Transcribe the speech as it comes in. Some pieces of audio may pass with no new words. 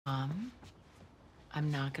Mom, I'm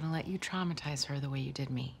not gonna let you traumatize her the way you did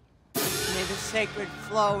me. May the sacred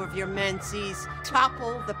flow of your menses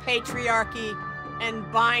topple the patriarchy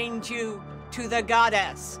and bind you to the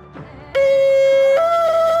goddess.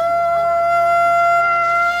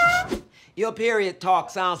 Your period talk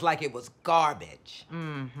sounds like it was garbage.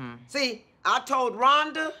 Mm-hmm. See, I told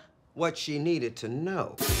Rhonda what she needed to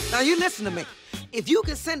know. Now you listen to me. If you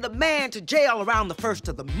can send a man to jail around the 1st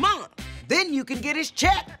of the month, then you can get his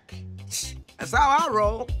check. That's how I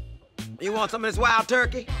roll. You want some of this wild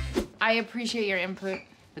turkey? I appreciate your input,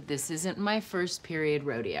 but this isn't my first period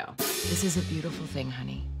rodeo. This is a beautiful thing,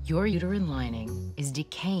 honey. Your uterine lining is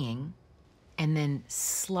decaying and then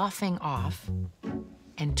sloughing off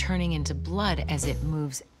and turning into blood as it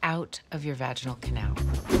moves out of your vaginal canal.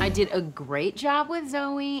 I did a great job with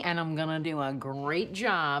Zoe, and I'm gonna do a great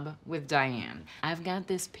job with Diane. I've got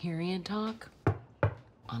this period talk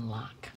on lock.